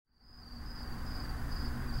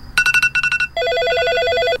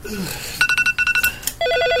Good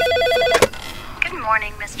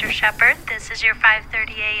morning, Mr. Shepard. This is your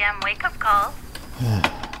 5:30 a.m. wake-up call.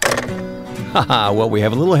 Well, we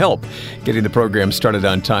have a little help getting the program started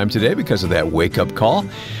on time today because of that wake-up call.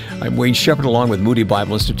 I'm Wayne Shepard, along with Moody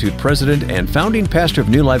Bible Institute President and founding pastor of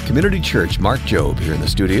New Life Community Church, Mark Jobe, here in the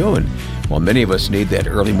studio. And while many of us need that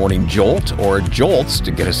early morning jolt or jolts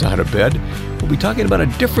to get us out of bed, we'll be talking about a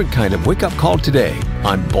different kind of wake-up call today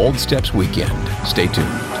on Bold Steps Weekend. Stay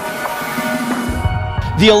tuned.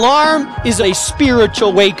 The alarm is a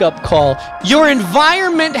spiritual wake-up call. Your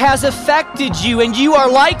environment has affected you, and you are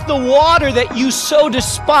like the water that you so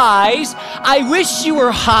despise. I wish you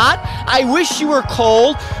were hot. I wish you were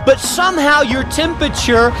cold, but somehow your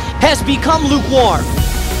temperature has become lukewarm.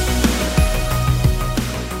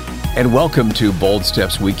 And welcome to Bold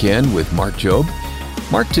Steps Weekend with Mark Jobe.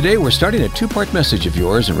 Mark, today we're starting a two-part message of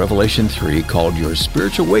yours in Revelation 3 called Your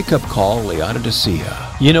Spiritual Wake-Up Call,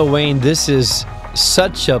 Laodicea. You know, Wayne, this is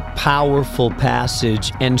such a powerful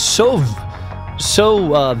passage and so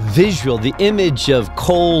visual, the image of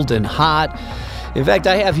cold and hot. In fact,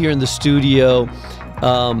 I have here in the studio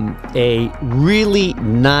a really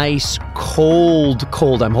nice cold,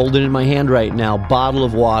 I'm holding it in my hand right now, bottle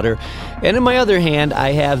of water. And in my other hand,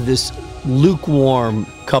 I have this lukewarm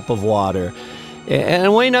cup of water.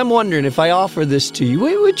 And Wayne, I'm wondering, if I offer this to you,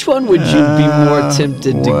 which one would you be more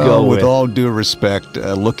tempted to go with? With all due respect,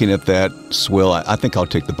 looking at that swill, I think I'll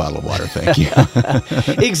take the bottle of water, thank you.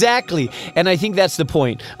 Exactly. And I think that's the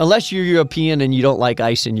point. Unless you're European and you don't like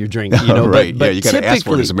ice in your drink. You know, right, but you got to ask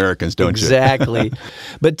for it as Americans, don't you? Exactly.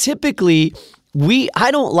 But typically,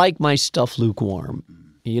 I don't like my stuff lukewarm.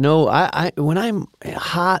 You know, I when I'm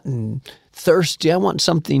hot and thirsty, I want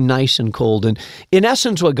something nice and cold. And in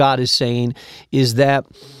essence, what God is saying is that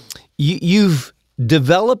you've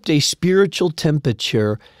developed a spiritual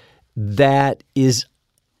temperature that is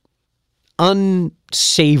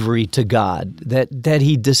unsavory to God, that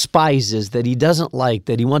he despises, that he doesn't like,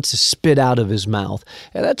 that he wants to spit out of his mouth.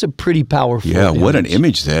 And that's a pretty powerful image. What an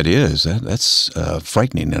image that is. That's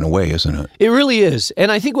frightening in a way, isn't it? It really is.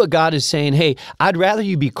 And I think what God is saying, hey, I'd rather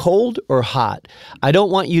you be cold or hot. I don't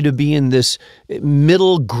want you to be in this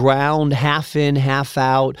middle ground, half in, half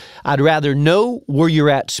out. I'd rather know where you're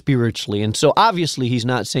at spiritually. And so obviously he's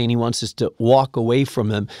not saying he wants us to walk away from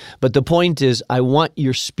him. But the point is, I want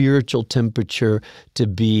your spiritual temperature to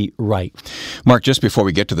be right. Mark, just before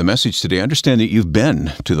we get to the message today, I understand that you've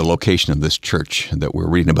been to the location of this church that we're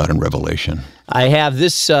reading about in Revelation. I have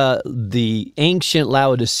this, the ancient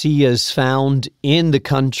Laodicea is found in the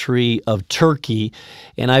country of Turkey,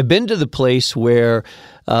 and I've been to the place where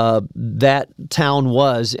that town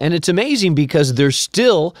was, and it's amazing because there's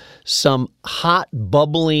still some hot,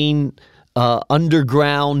 bubbling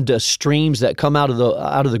underground streams that come out of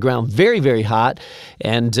the ground, very, very hot.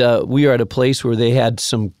 And we are at a place where they had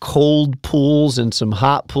some cold pools and some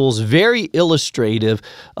hot pools, very illustrative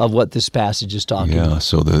of what this passage is talking about. Yeah,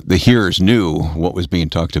 so the hearers knew what was being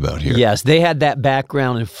talked about here. Yes, they had that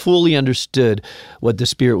background and fully understood what the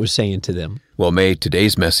Spirit was saying to them. Well, may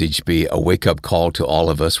today's message be a wake-up call to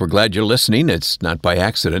all of us. We're glad you're listening. It's not by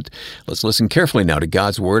accident. Let's listen carefully now to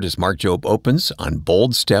God's Word as Mark Jobe opens on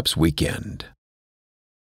Bold Steps Weekend.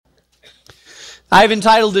 I've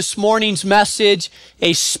entitled this morning's message,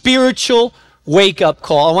 A Spiritual Wake-Up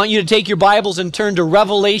Call. I want you to take your Bibles and turn to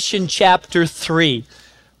Revelation chapter 3.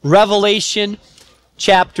 Revelation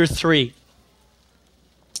chapter 3.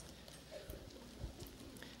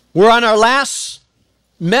 We're on our last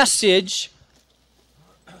message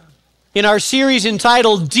in our series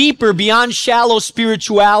entitled Deeper Beyond Shallow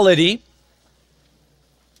Spirituality.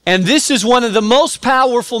 And this is one of the most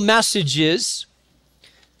powerful messages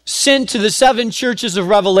sent to the seven churches of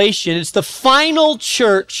Revelation. It's the final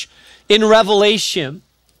church in Revelation.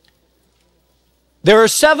 There are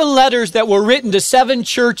 7 letters that were written to 7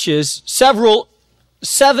 churches, 7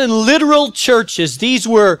 literal churches. These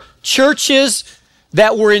were churches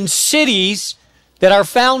that were in cities that are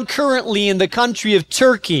found currently in the country of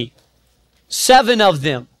Turkey. 7 of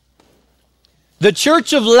them. The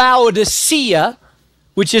church of Laodicea,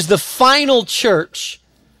 which is the final church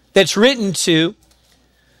that's written to,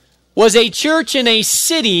 was a church in a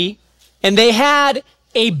city, and they had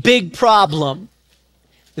a big problem.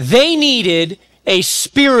 They needed a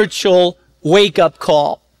spiritual wake-up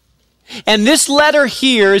call. And this letter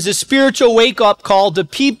here is a spiritual wake-up call to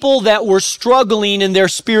people that were struggling in their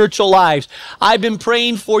spiritual lives. I've been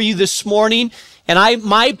praying for you this morning, and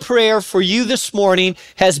my prayer for you this morning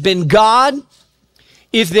has been, God,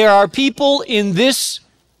 if there are people in this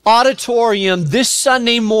auditorium this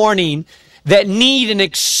Sunday morning that need an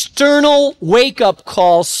external wake-up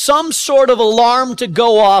call, some sort of alarm to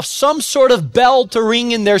go off, some sort of bell to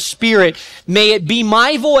ring in their spirit. May it be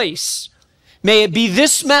my voice. May it be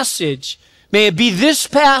this message. May it be this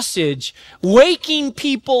passage, waking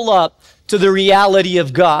people up to the reality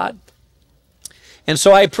of God. And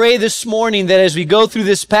so I pray this morning that as we go through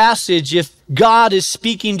this passage, if God is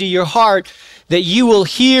speaking to your heart, that you will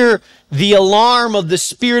hear the alarm of the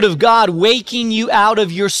Spirit of God waking you out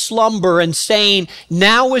of your slumber and saying,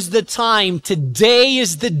 now is the time, today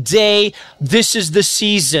is the day, this is the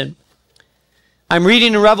season. I'm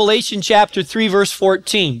reading in Revelation chapter 3, verse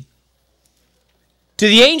 14. To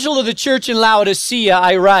the angel of the church in Laodicea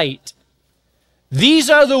I write, these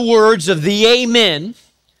are the words of the Amen,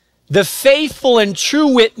 the faithful and true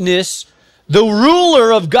witness, the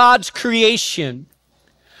ruler of God's creation.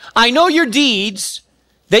 I know your deeds,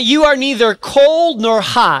 that you are neither cold nor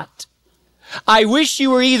hot. I wish you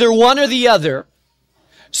were either one or the other.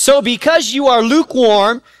 So because you are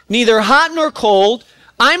lukewarm, neither hot nor cold,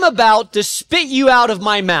 I'm about to spit you out of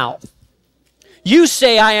my mouth. You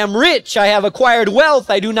say, I am rich, I have acquired wealth,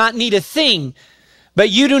 I do not need a thing. But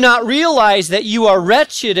you do not realize that you are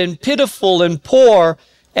wretched and pitiful and poor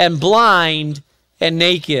and blind and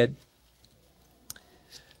naked.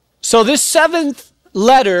 So this seventh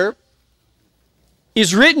letter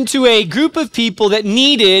is written to a group of people that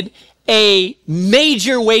needed a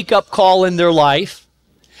major wake-up call in their life.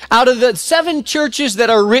 Out of the 7 churches that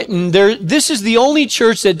are written, this is the only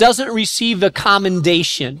church that doesn't receive a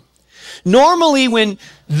commendation. Normally, when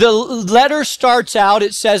the letter starts out,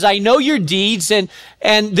 it says, I know your deeds, and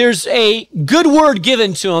there's a good word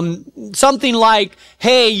given to them. Something like,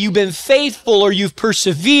 hey, you've been faithful or you've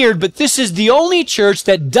persevered, but this is the only church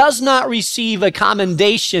that does not receive a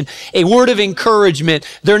commendation, a word of encouragement.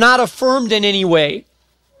 They're not affirmed in any way.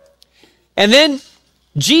 And then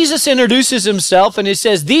Jesus introduces himself and he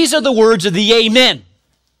says, these are the words of the Amen.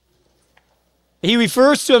 He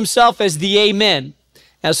refers to himself as the Amen.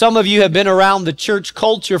 Now, some of you have been around the church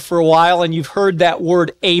culture for a while and you've heard that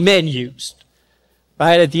word amen used.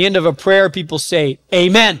 Right? At the end of a prayer, people say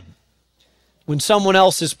amen. When someone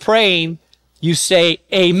else is praying, you say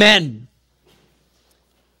amen.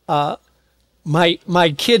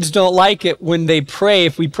 My kids don't like it when they pray,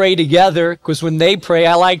 if we pray together, because when they pray,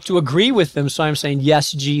 I like to agree with them. So I'm saying,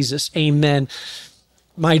 yes, Jesus, amen.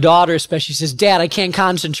 My daughter especially says, Dad, I can't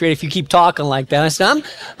concentrate if you keep talking like that. I said,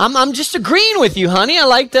 I'm just agreeing with you, honey. I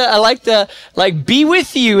like to be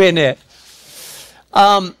with you in it.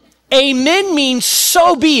 Amen means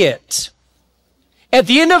so be it. At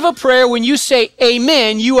the end of a prayer, when you say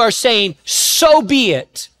amen, you are saying, so be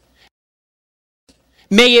it.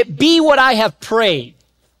 May it be what I have prayed.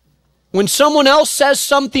 When someone else says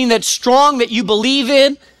something that's strong, that you believe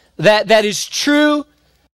in, that is true,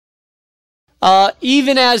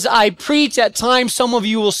 even as I preach at times, some of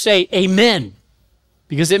you will say amen,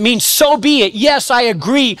 because it means so be it. Yes, I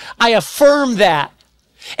agree. I affirm that.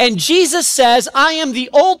 And Jesus says, I am the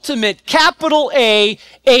ultimate, capital A,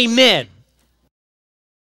 amen.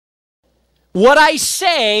 What I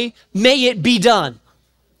say, may it be done.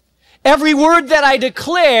 Every word that I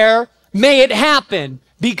declare, may it happen,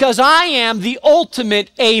 because I am the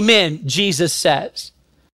ultimate amen, Jesus says.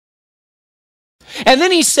 And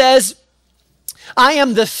then he says, I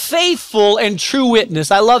am the faithful and true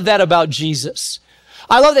witness. I love that about Jesus.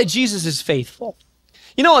 I love that Jesus is faithful.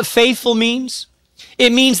 You know what faithful means?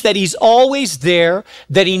 It means that he's always there,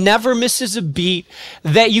 that he never misses a beat,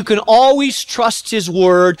 that you can always trust his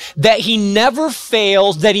word, that he never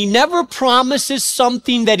fails, that he never promises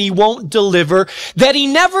something that he won't deliver, that he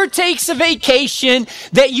never takes a vacation,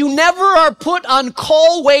 that you never are put on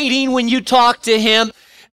call waiting when you talk to him.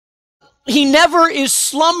 He never is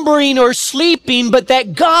slumbering or sleeping, but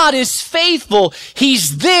that God is faithful.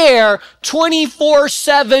 He's there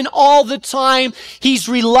 24/7 all the time. He's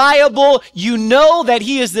reliable. You know that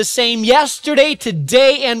he is the same yesterday,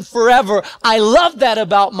 today, and forever. I love that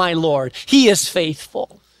about my Lord. He is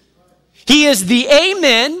faithful. He is the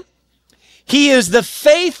amen. He is the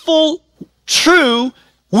faithful, true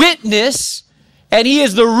witness, and he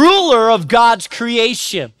is the ruler of God's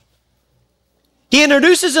creation. He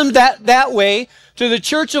introduces him that way to the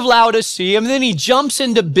church of Laodicea, and then he jumps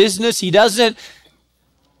into business. He doesn't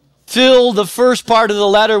fill the first part of the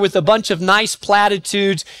letter with a bunch of nice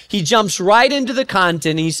platitudes. He jumps right into the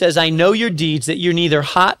content. He says, I know your deeds, that you're neither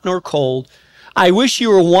hot nor cold. I wish you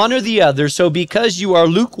were one or the other, so because you are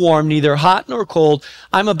lukewarm, neither hot nor cold,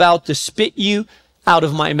 I'm about to spit you out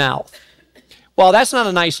of my mouth. Well, that's not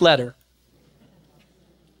a nice letter.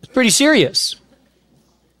 It's pretty serious.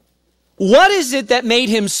 What is it that made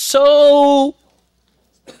him so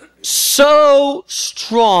so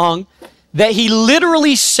strong that he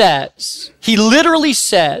literally says,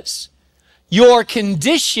 your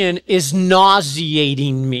condition is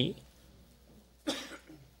nauseating me.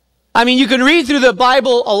 I mean, you can read through the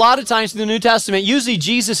Bible a lot of times in the New Testament. Usually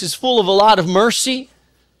Jesus is full of a lot of mercy.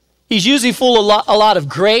 He's usually full of a lot of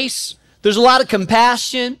grace. There's a lot of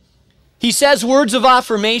compassion. He says words of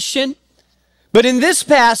affirmation. But in this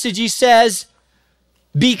passage, he says,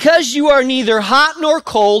 because you are neither hot nor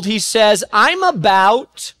cold, he says, I'm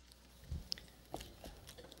about...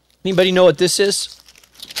 Anybody know what this is?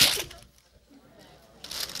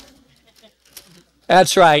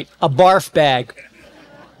 That's right, a barf bag.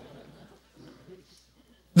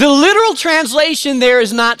 The literal translation there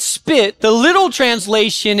is not spit. The literal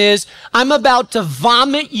translation is, I'm about to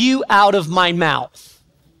vomit you out of my mouth.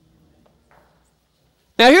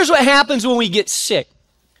 Now here's what happens when we get sick.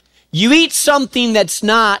 You eat something that's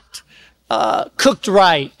not cooked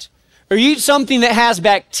right, or you eat something that has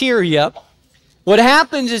bacteria. What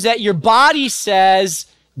happens is that your body says,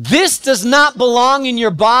 this does not belong in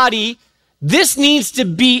your body. This needs to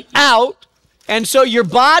be out. And so your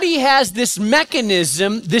body has this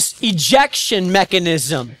mechanism, this ejection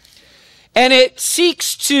mechanism, and it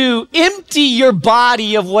seeks to empty your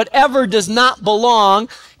body of whatever does not belong.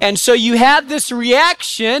 And so you have this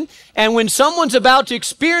reaction, and when someone's about to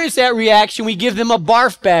experience that reaction, we give them a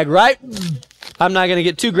barf bag, right? I'm not going to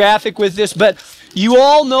get too graphic with this, but you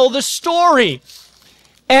all know the story.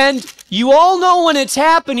 And you all know when it's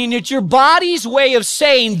happening, it's your body's way of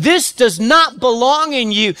saying, this does not belong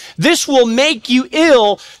in you. This will make you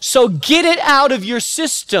ill, so get it out of your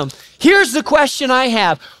system. Here's the question I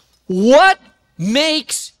have. What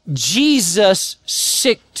makes Jesus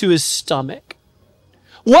sick to his stomach?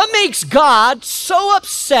 What makes God so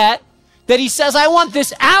upset that he says, I want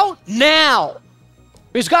this out now?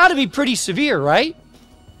 It's got to be pretty severe, right?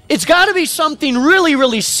 It's got to be something really,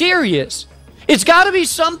 really serious. It's got to be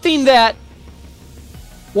something that,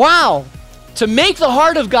 wow, to make the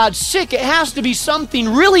heart of God sick, it has to be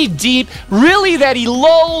something really deep, really that he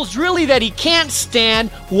loathes, really that he can't stand.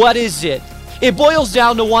 What is it? It boils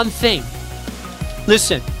down to one thing.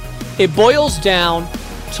 Listen, it boils down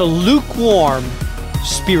to lukewarm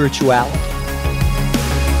spirituality.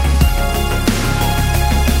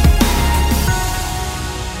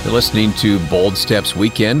 You're listening to Bold Steps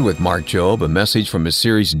Weekend with Mark Jobe, a message from his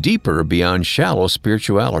series Deeper Beyond Shallow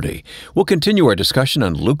Spirituality. We'll continue our discussion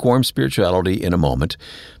on lukewarm spirituality in a moment.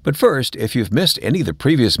 But first, if you've missed any of the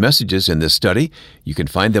previous messages in this study, you can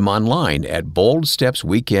find them online at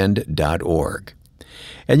boldstepsweekend.org.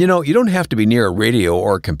 And you know, you don't have to be near a radio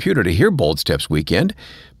or a computer to hear Bold Steps Weekend.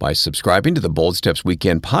 By subscribing to the Bold Steps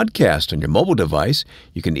Weekend podcast on your mobile device,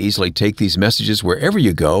 you can easily take these messages wherever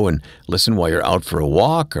you go and listen while you're out for a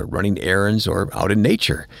walk or running errands or out in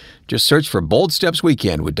nature. Just search for Bold Steps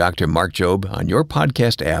Weekend with Dr. Mark Jobe on your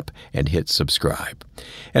podcast app and hit subscribe.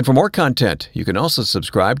 And for more content, you can also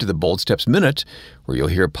subscribe to the Bold Steps Minute, where you'll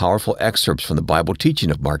hear powerful excerpts from the Bible teaching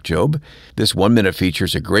of Mark Jobe. This 1-minute feature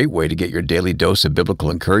is a great way to get your daily dose of biblical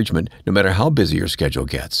encouragement, no matter how busy your schedule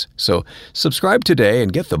gets. So subscribe today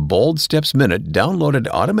and get the Bold Steps Minute downloaded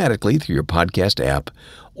automatically through your podcast app,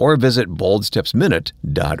 or visit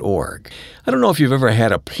boldstepsminute.org. I don't know if you've ever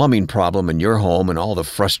had a plumbing problem in your home and all the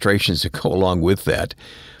frustrations that go along with that,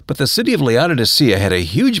 but the city of Laodicea had a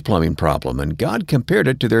huge plumbing problem, and God compared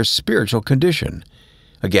it to their spiritual condition.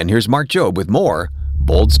 Again, here's Mark Jobe with more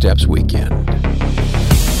Bold Steps Weekend.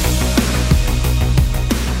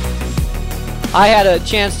 I had a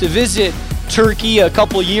chance to visit Turkey a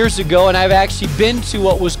couple years ago, and I've actually been to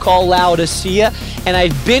what was called Laodicea, and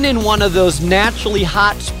I've been in one of those naturally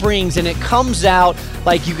hot springs, and it comes out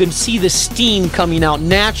like you can see the steam coming out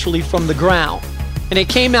naturally from the ground, and it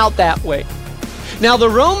came out that way. Now, the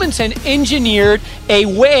Romans had engineered a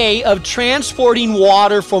way of transporting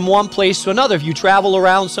water from one place to another. If you travel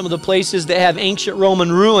around some of the places that have ancient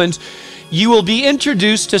Roman ruins, you will be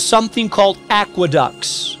introduced to something called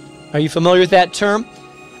aqueducts. Are you familiar with that term?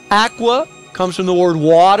 Aqua comes from the word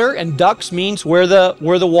water, and ducts means where the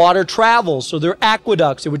water travels. So they're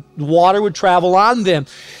aqueducts. Water would travel on them.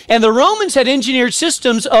 And the Romans had engineered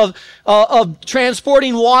systems of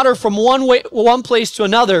transporting water from one place to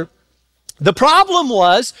another. The problem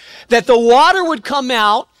was that the water would come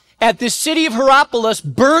out at the city of Hierapolis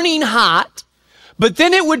burning hot, but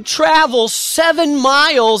then it would travel 7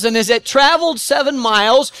 miles, and as it traveled 7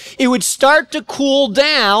 miles, it would start to cool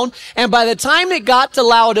down, and by the time it got to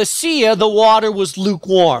Laodicea, the water was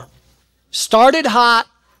lukewarm. Started hot,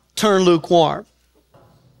 turned lukewarm.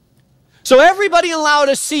 So everybody in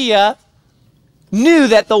Laodicea knew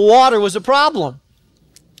that the water was a problem.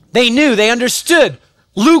 They knew, they understood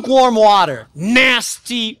lukewarm water,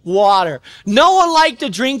 nasty water. No one liked to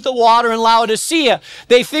drink the water in Laodicea.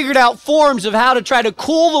 They figured out forms of how to try to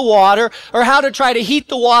cool the water or how to try to heat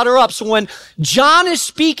the water up. So when John is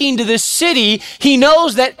speaking to this city, he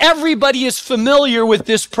knows that everybody is familiar with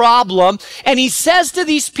this problem. And he says to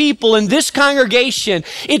these people in this congregation,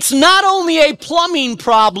 it's not only a plumbing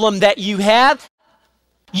problem that you have,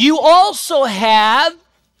 you also have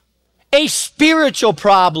a spiritual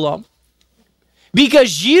problem.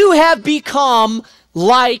 Because you have become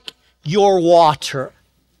like your water.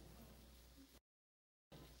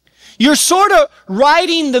 You're sort of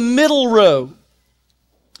riding the middle road.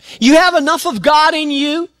 You have enough of God in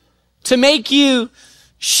you to make you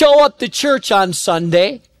show up to church on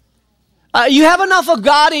Sunday. You have enough of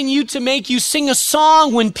God in you to make you sing a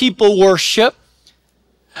song when people worship.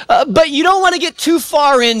 But you don't want to get too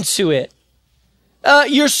far into it.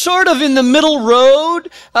 You're sort of in the middle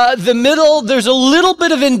road, there's a little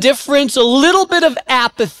bit of indifference, a little bit of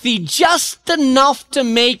apathy, just enough to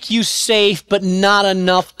make you safe, but not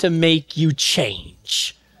enough to make you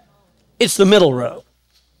change. It's the middle road.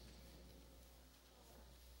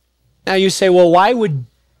 Now you say, well, why would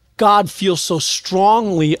God feel so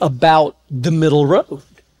strongly about the middle road?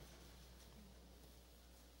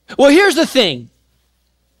 Well, here's the thing.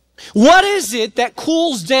 What is it that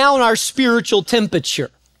cools down our spiritual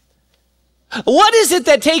temperature? What is it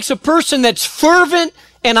that takes a person that's fervent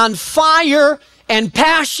and on fire and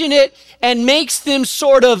passionate and makes them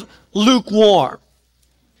sort of lukewarm?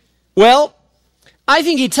 Well, I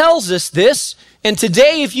think he tells us this. And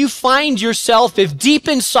today, if you find yourself, if deep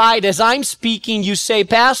inside as I'm speaking, you say,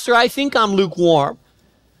 Pastor, I think I'm lukewarm.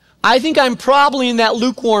 I think I'm probably in that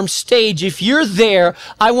lukewarm stage. If you're there,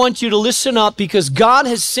 I want you to listen up because God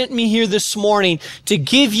has sent me here this morning to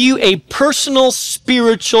give you a personal,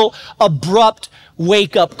 spiritual, abrupt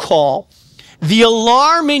wake-up call. The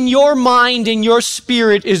alarm in your mind and your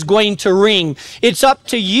spirit is going to ring. It's up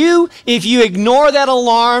to you if you ignore that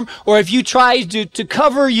alarm or if you try to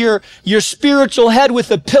cover your spiritual head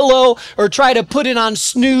with a pillow or try to put it on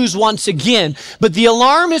snooze once again. But the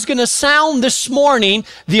alarm is going to sound this morning.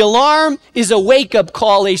 The alarm is a wake-up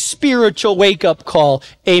call, a spiritual wake-up call.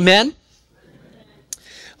 Amen?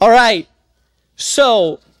 All right.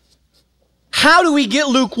 So, how do we get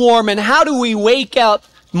lukewarm and how do we wake up?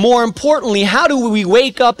 More importantly, how do we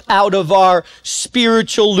wake up out of our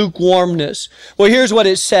spiritual lukewarmness? Well, here's what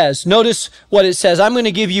it says. Notice what it says. I'm going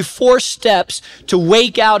to give you 4 steps to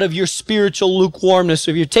wake out of your spiritual lukewarmness.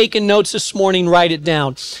 So if you're taking notes this morning, write it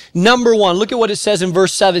down. Number 1, look at what it says in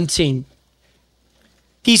verse 17.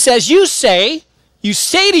 He says, you say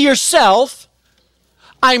to yourself,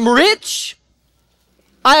 I'm rich,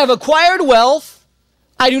 I have acquired wealth,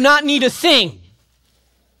 I do not need a thing.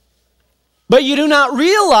 But you do not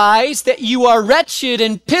realize that you are wretched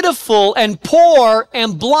and pitiful and poor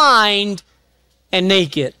and blind and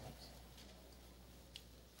naked.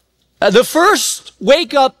 The first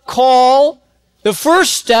wake-up call, the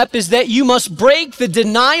first step is that you must break the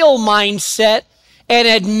denial mindset and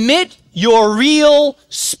admit your real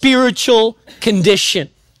spiritual condition.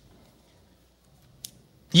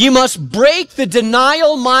 You must break the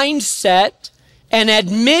denial mindset and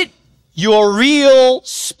admit your real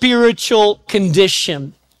spiritual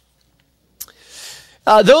condition.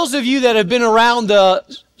 Those of you that have been around the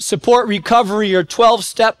Support Recovery or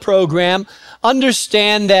 12-step program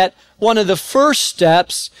understand that one of the first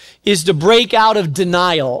steps is to break out of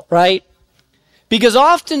denial, right? Because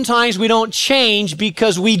oftentimes we don't change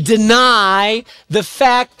because we deny the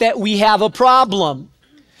fact that we have a problem.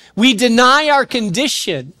 We deny our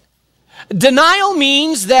condition. Denial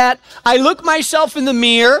means that I look myself in the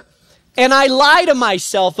mirror and I lie to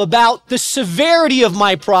myself about the severity of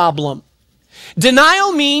my problem.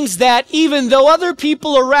 Denial means that even though other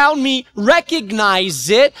people around me recognize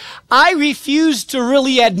it, I refuse to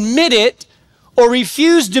really admit it or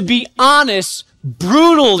refuse to be honest,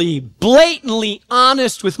 brutally, blatantly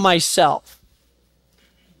honest with myself.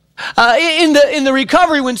 In the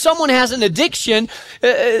recovery, when someone has an addiction,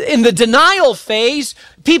 in the denial phase,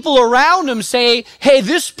 people around them say, hey,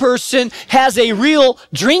 this person has a real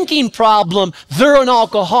drinking problem. They're an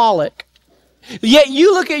alcoholic. Yet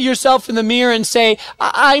you look at yourself in the mirror and say,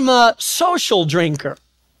 I'm a social drinker.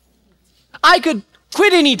 I could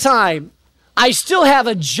quit any time. I still have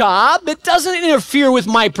a job. It doesn't interfere with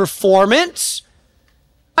my performance.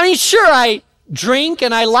 I mean, sure, I drink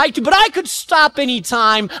and I like to, but I could stop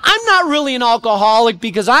anytime. I'm not really an alcoholic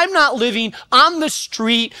because I'm not living on the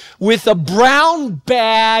street with a brown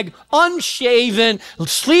bag, unshaven,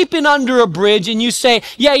 sleeping under a bridge. And you say,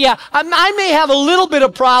 yeah, I may have a little bit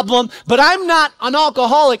of problem, but I'm not an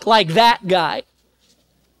alcoholic like that guy.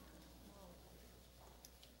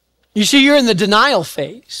 You see, you're in the denial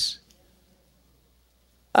phase.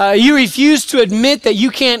 You refuse to admit that you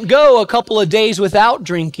can't go a couple of days without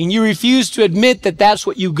drinking. You refuse to admit that that's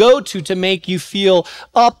what you go to make you feel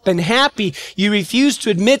up and happy. You refuse to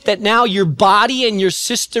admit that now your body and your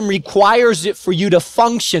system requires it for you to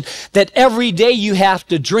function, that every day you have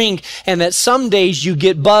to drink, and that some days you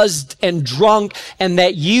get buzzed and drunk, and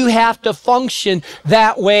that you have to function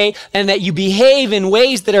that way, and that you behave in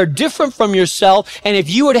ways that are different from yourself. And if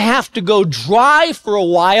you would have to go dry for a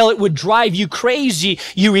while, it would drive you crazy.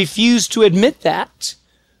 You refuse to admit that.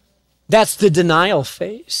 That's the denial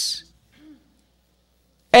phase.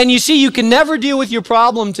 And you see, you can never deal with your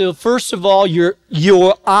problem till, first of all, you're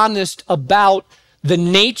honest about the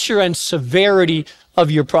nature and severity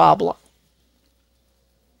of your problem.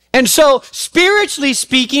 And so, spiritually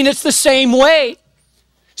speaking, it's the same way.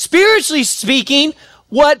 Spiritually speaking,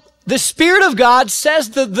 what the Spirit of God says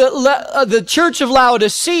to the church of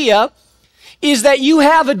Laodicea is that you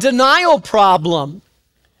have a denial problem.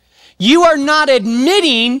 You are not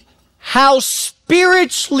admitting how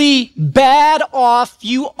spiritually bad off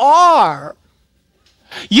you are.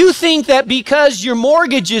 You think that because your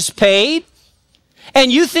mortgage is paid,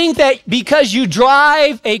 and you think that because you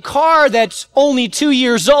drive a car that's only 2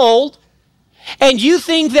 years old, and you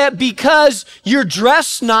think that because you're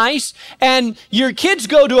dressed nice and your kids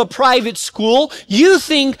go to a private school, you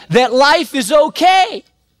think that life is okay.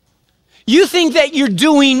 You think that you're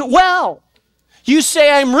doing well. You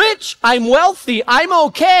say, I'm rich, I'm wealthy, I'm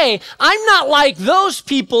okay. I'm not like those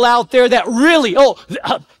people out there that really,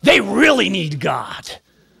 they really need God.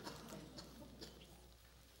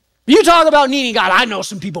 You talk about needing God. I know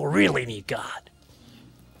some people really need God.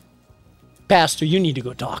 Pastor, you need to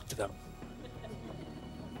go talk to them.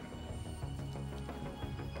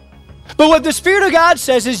 But what the Spirit of God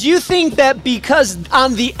says is you think that because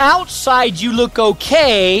on the outside you look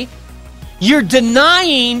okay, you're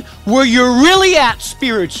denying where you're really at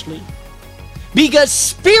spiritually. Because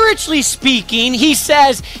spiritually speaking, he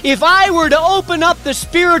says, if I were to open up the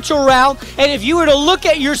spiritual realm, and if you were to look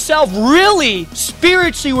at yourself really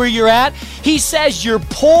spiritually where you're at, he says you're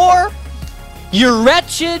poor, you're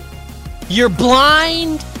wretched, you're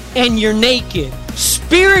blind, and you're naked.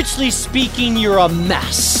 Spiritually speaking, you're a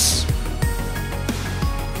mess.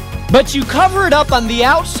 But you cover it up on the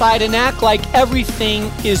outside and act like everything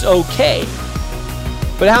is okay.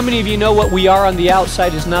 But how many of you know what we are on the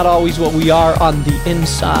outside is not always what we are on the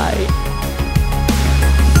inside?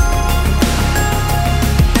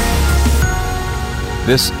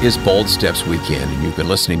 This is Bold Steps Weekend, and you've been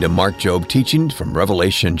listening to Mark Jobe teaching from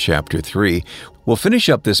Revelation chapter 3. We'll finish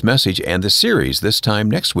up this message and the series this time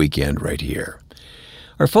next weekend right here.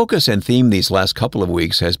 Our focus and theme these last couple of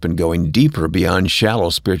weeks has been going deeper beyond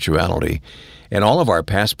shallow spirituality, and all of our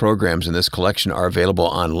past programs in this collection are available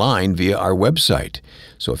online via our website.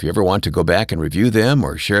 So if you ever want to go back and review them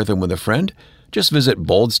or share them with a friend, just visit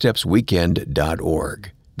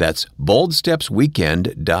boldstepsweekend.org. That's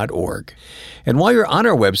boldstepsweekend.org. And while you're on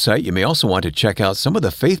our website, you may also want to check out some of the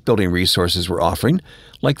faith-building resources we're offering,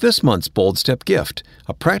 like this month's Bold Step gift,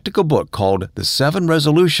 a practical book called The 7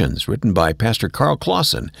 Resolutions, written by Pastor Carl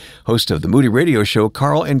Clausen, host of the Moody Radio show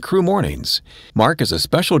Carl and Crew Mornings. Mark, as a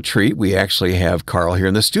special treat, we actually have Carl here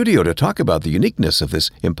in the studio to talk about the uniqueness of this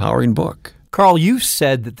empowering book. Carl, you've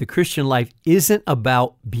said that the Christian life isn't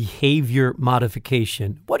about behavior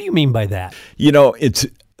modification. What do you mean by that? You know, it's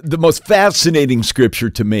the most fascinating scripture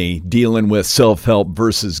to me dealing with self-help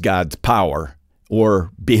versus God's power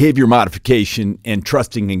or behavior modification and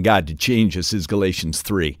trusting in God to change us is Galatians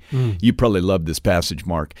 3. You probably love this passage,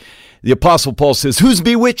 Mark. The Apostle Paul says, "Who's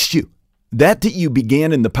bewitched you? That you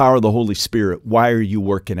began in the power of the Holy Spirit, why are you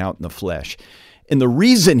working out in the flesh?" And the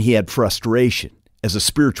reason he had frustration as a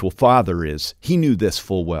spiritual father is he knew this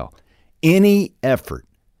full well. Any effort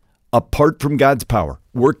apart from God's power,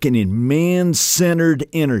 working in man-centered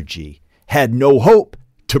energy, had no hope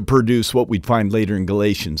to produce what we'd find later in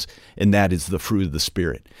Galatians, and that is the fruit of the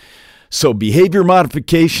Spirit. So behavior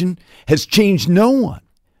modification has changed no one.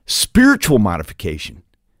 Spiritual modification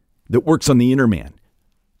that works on the inner man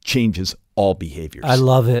changes all behaviors. I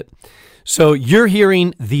love it. So you're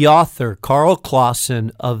hearing the author, Carl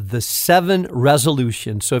Clausen, of the 7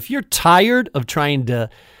 Resolutions. So if you're tired of trying to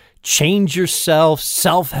change yourself,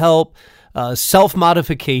 self-help,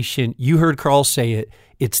 self-modification, you heard Carl say it.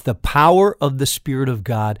 It's the power of the Spirit of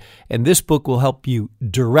God, and this book will help you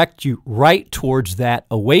direct you right towards that,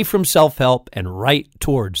 away from self-help and right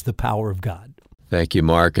towards the power of God. Thank you,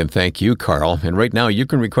 Mark, and thank you, Carl. And right now, you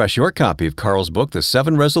can request your copy of Carl's book, The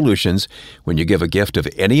 7 Resolutions, when you give a gift of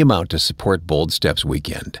any amount to support Bold Steps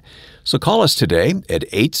Weekend. So call us today at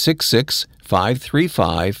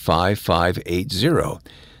 866-535-5580.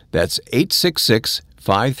 That's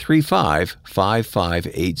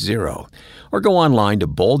 866-535-5580. Or go online to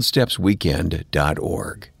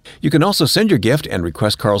boldstepsweekend.org. You can also send your gift and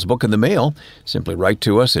request Carl's book in the mail. Simply write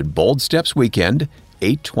to us at Bold Steps Weekend,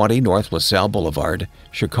 820 North LaSalle Boulevard,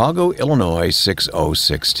 Chicago, Illinois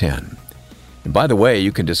 60610. And by the way,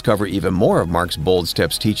 you can discover even more of Mark's Bold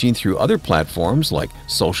Steps teaching through other platforms like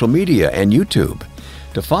social media and YouTube.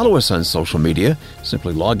 To follow us on social media,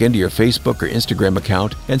 simply log into your Facebook or Instagram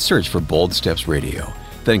account and search for Bold Steps Radio.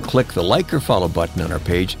 Then click the like or follow button on our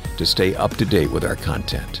page to stay up to date with our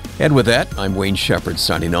content. And with that, I'm Wayne Shepherd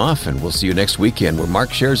signing off, and we'll see you next weekend where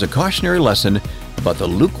Mark shares a cautionary lesson about the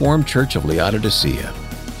lukewarm church of Laodicea.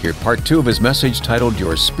 Hear part 2 of his message titled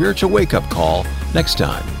Your Spiritual Wake-Up Call next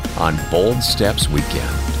time on Bold Steps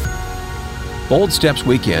Weekend. Bold Steps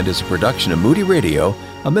Weekend is a production of Moody Radio,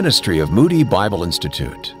 a ministry of Moody Bible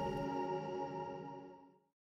Institute.